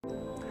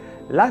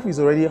Life is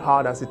already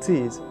hard as it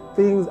is.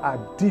 Things are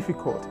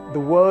difficult. The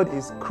world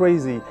is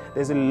crazy.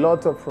 There's a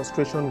lot of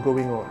frustration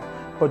going on.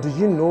 But do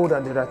you know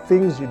that there are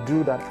things you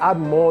do that add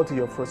more to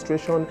your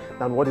frustration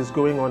than what is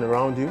going on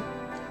around you?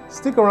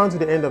 Stick around to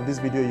the end of this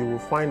video. You will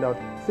find out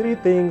 3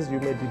 things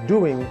you may be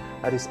doing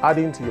that is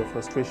adding to your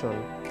frustration.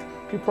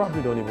 You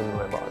probably don't even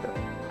know about them.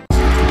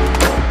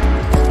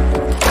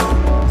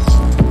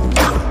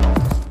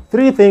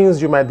 3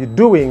 things you might be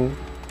doing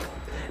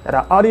that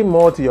are adding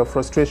more to your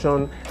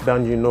frustration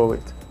than you know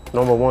it.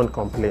 Number 1,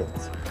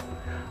 complaints.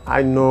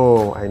 I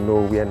know,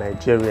 we are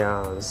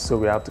Nigerians, so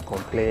we have to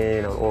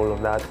complain and all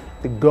of that.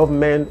 The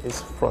government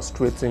is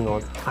frustrating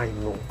us, I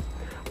know.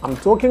 I'm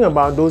talking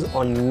about those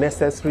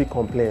unnecessary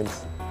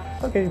complaints.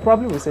 Okay, you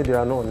probably will say there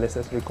are no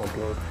unnecessary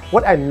complaints.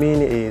 What I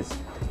mean is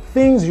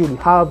things you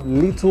have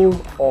little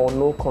or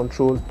no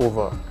control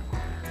over.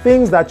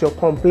 Things that your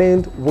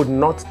complaint would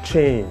not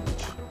change,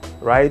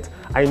 right?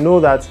 I know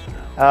that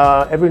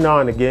every now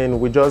and again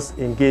we just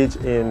engage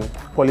in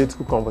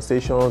political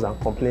conversations and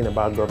complain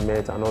about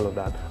government and all of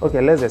that.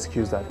 Okay, let's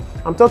excuse that.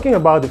 I'm talking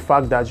about the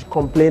fact that you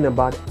complain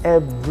about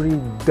every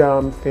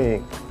damn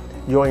thing.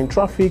 You're in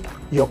traffic,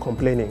 you're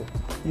complaining.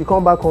 You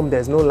come back home,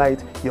 there's no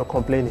light, you're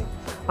complaining.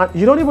 And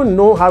you don't even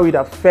know how it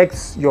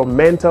affects your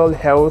mental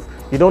health.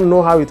 You don't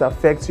know how it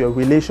affects your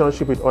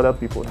relationship with other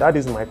people. That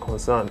is my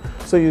concern.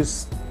 So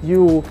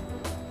you're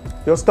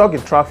stuck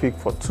in traffic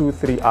for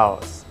 2-3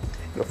 hours.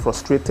 You're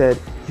frustrated,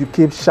 you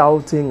keep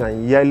shouting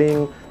and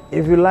yelling.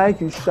 If you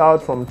like, you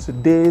shout from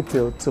today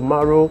till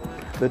tomorrow.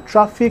 The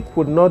traffic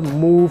would not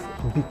move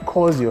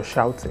because you're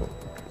shouting.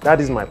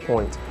 That is my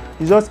point.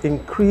 You just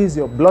increase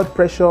your blood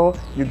pressure,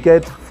 you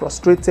get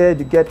frustrated,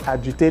 you get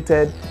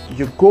agitated,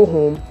 you go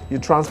home, you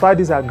transfer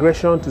this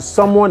aggression to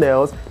someone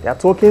else, they're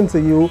talking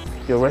to you,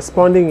 you're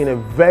responding in a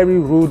very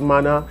rude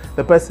manner,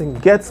 the person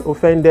gets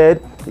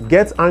offended, he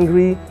gets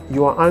angry,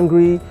 you are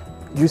angry.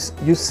 You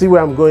see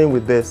where I'm going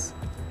with this.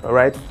 All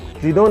right,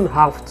 you don't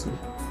have to.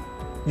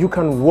 You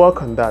can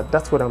work on that.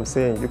 That's what I'm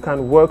saying. You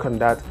can work on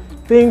that.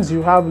 Things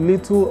you have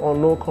little or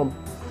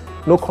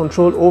no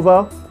control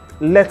over,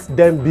 let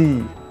them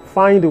be.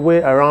 Find a way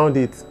around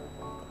it.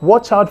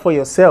 Watch out for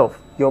yourself.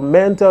 Your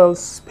mental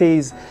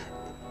space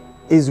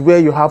is where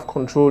you have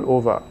control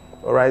over.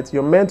 All right,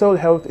 your mental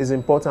health is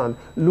important.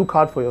 Look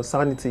out for your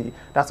sanity.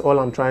 That's all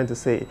I'm trying to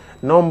say.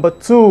 Number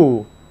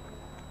 2,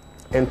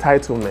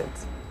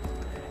 entitlement,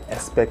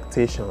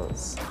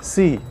 expectations.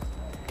 See,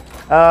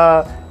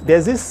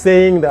 there's this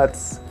saying that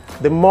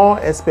the more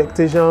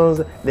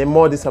expectations, the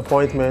more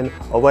disappointment,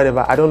 or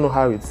whatever. I don't know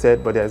how it's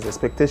said, but there's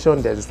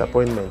expectation, there's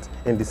disappointment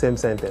in the same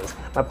sentence.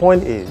 My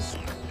point is,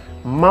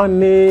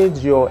 manage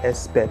your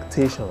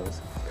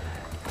expectations.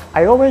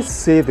 I always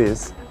say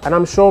this, and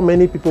I'm sure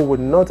many people would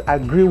not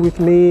agree with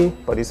me,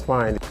 but it's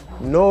fine.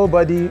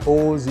 Nobody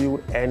owes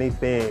you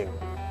anything.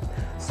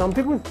 Some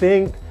people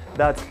think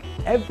that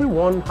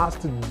everyone has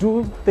to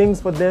do things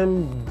for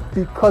them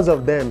because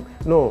of them.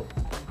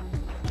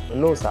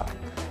 No, sir.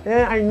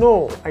 I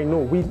know.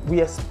 We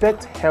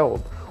expect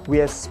help. We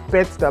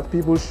expect that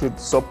people should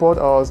support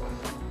us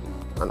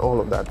and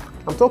all of that.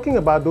 I'm talking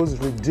about those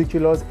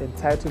ridiculous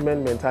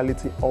entitlement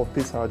mentality of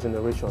this our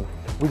generation.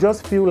 We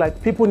just feel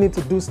like people need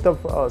to do stuff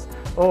for us.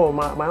 Oh,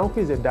 my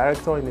uncle is a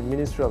director in the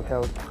Ministry of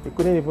Health. He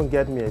couldn't even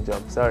get me a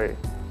job. Sorry.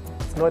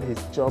 It's not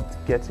his job to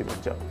get him a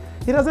job.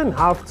 He doesn't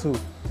have to.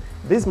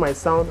 This might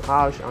sound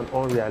harsh and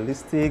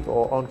unrealistic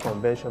or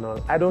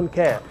unconventional. I don't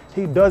care.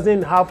 He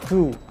doesn't have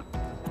to.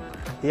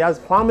 He has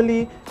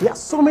family, he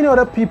has so many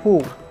other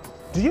people.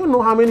 Do you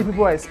know how many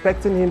people are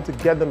expecting him to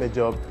get them a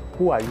job?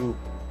 Who are you?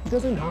 He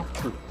doesn't have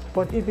to.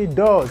 But if he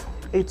does,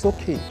 it's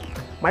okay.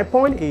 My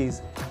point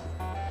is,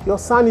 your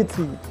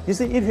sanity. You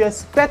see, if you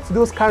expect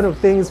those kind of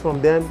things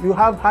from them, you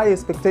have high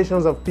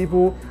expectations of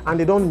people and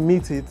they don't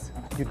meet it,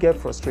 you get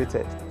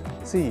frustrated.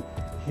 See,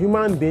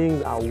 human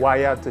beings are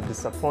wired to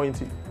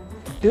disappoint you.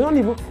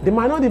 They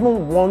might not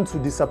even want to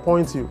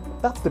disappoint you.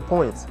 That's the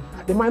point.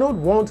 They might not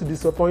want to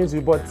disappoint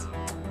you, but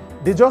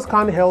they just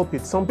can't help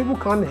it. Some people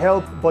can't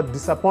help but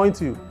disappoint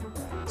you.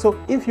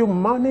 So if you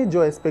manage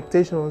your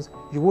expectations,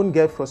 you won't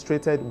get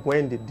frustrated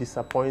when they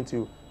disappoint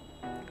you.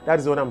 That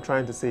is what I'm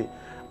trying to say.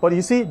 But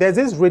you see, there's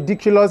this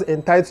ridiculous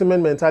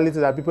entitlement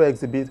mentality that people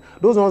exhibit.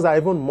 Those ones are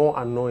even more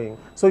annoying.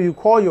 So you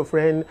call your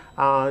friend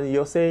and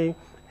you're saying,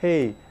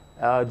 hey,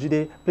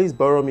 Jide, please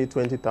borrow me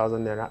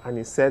 20,000 naira, and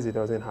he says he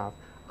doesn't have,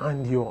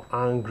 and you're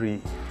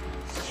angry.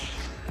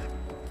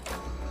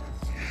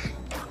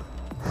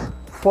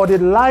 For the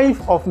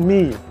life of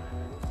me,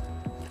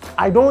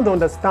 I don't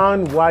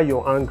understand why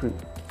you're angry.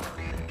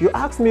 You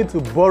asked me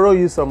to borrow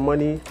you some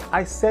money.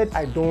 I said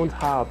I don't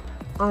have,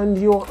 and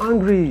you're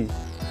angry.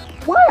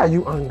 Why are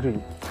you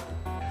angry?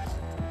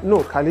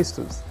 No,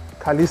 Callistus,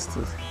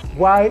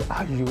 why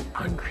are you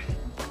angry?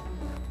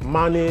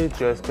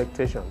 Manage your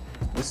expectation.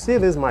 You see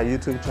this is my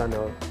YouTube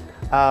channel.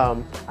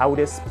 I would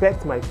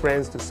expect my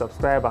friends to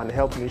subscribe and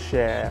help me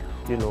share.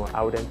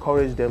 I would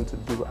encourage them to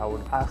do, I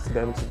would ask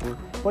them to do.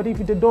 But if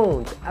they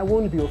don't, I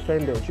won't be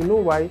offended. You know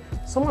why?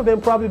 Some of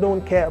them probably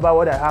don't care about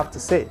what I have to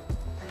say.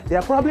 They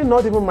are probably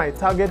not even my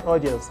target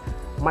audience.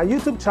 My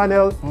YouTube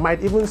channel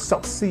might even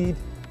succeed,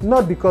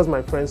 not because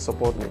my friends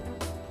support me.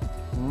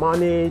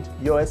 Manage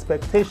your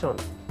expectation.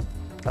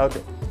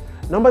 Okay.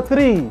 Number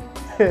 3,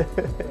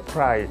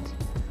 pride.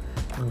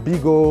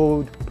 Big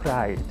old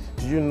pride.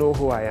 Do you know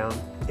who I am?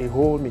 A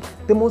whole me.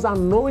 The most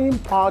annoying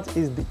part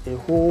is the a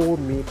whole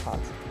me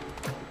part.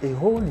 A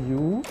whole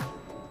you?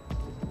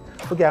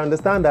 Okay, I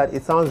understand that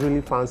it sounds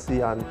really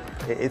fancy and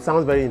it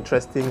sounds very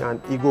interesting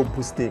and ego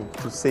boosting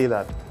to say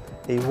that.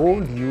 A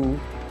whole you.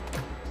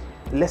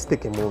 Let's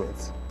take a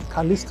moment.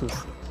 Callistus,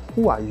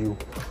 who are you?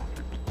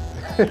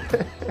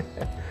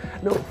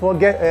 No,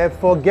 forget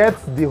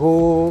the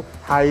whole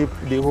hype,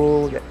 the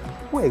whole.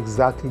 Who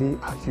exactly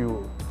are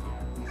you?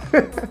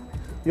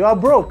 You are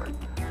broke,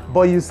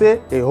 but you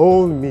say a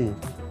whole me.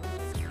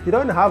 You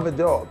don't have a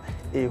job,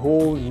 a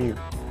whole me.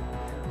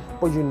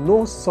 But you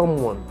know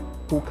someone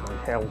who can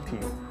help you.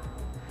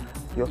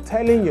 You're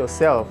telling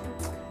yourself,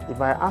 if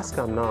I ask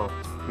him now,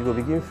 you will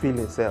begin feeling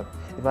himself.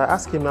 If I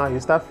ask him now, you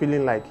start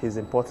feeling like he's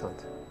important.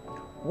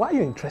 Why are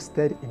you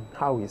interested in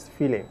how he's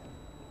feeling?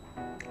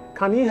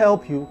 Can he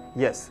help you?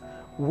 Yes.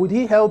 Would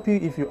he help you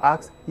if you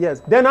ask?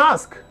 Yes. Then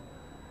ask.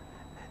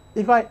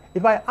 If I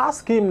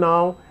ask him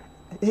now,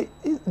 is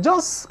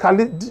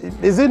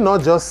it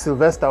not just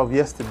Sylvester of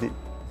yesterday?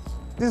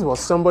 This was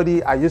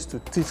somebody I used to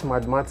teach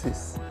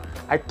mathematics.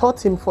 I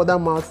taught him further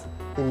maths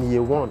in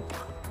year 1.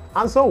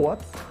 And so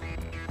what?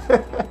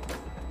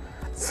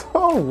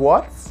 So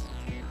what?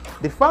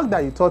 The fact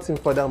that you taught him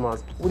further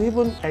maths would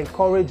even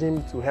encourage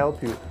him to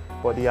help you,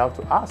 but you have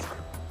to ask.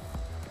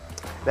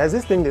 There's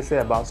this thing they say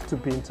about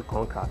stooping to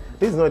conquer.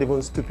 This is not even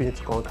stooping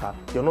to conquer.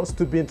 You're not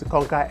stooping to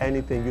conquer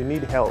anything. You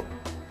need help.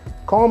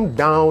 Calm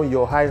down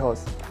your high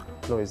horse.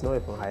 No, it's not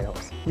even high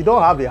horse. You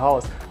don't have a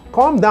house.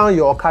 Calm down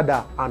your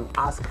Okada and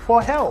ask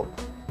for help.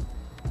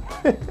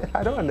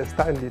 I don't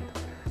understand it.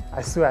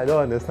 I swear I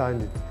don't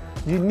understand it.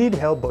 You need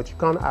help, but you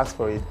can't ask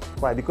for it.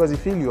 Why? Because you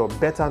feel you're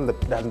better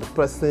than the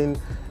person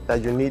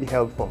that you need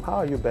help from. How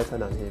are you better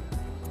than him?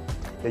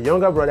 Your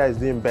younger brother is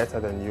doing better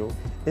than you.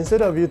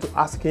 Instead of you to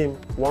ask him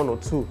 1 or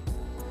 2,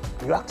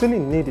 you actually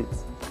need it,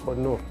 but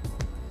no.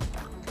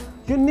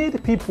 You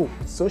need people.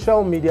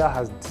 Social media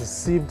has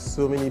deceived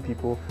so many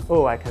people.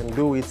 Oh, I can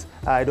do it.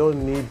 I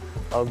don't need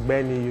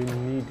Ogbeni. You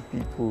need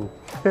people.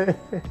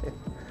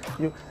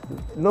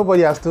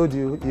 Nobody has told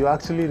you you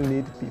actually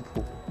need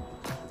people.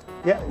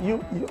 Yeah,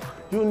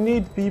 you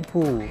need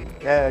people.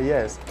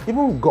 Yes,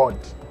 even God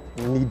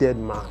needed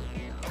man.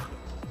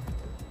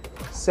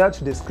 Search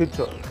the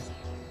scriptures.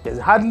 There's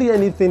hardly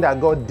anything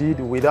that God did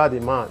without a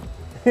man.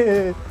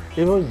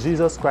 Even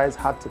Jesus Christ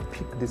had to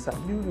pick this up.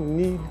 You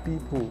need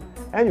people.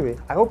 Anyway,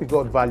 I hope you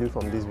got value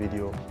from this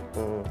video.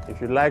 If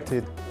you liked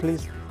it,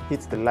 please hit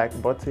the like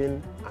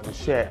button and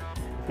share.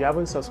 If you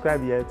haven't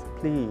subscribed yet,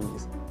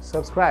 please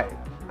subscribe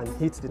and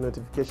hit the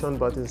notification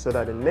button so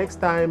that the next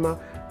time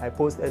I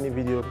post any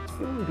video,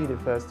 you will be the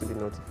first to be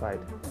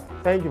notified.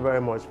 Thank you very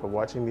much for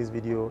watching this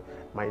video.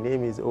 My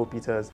name is O. Peters.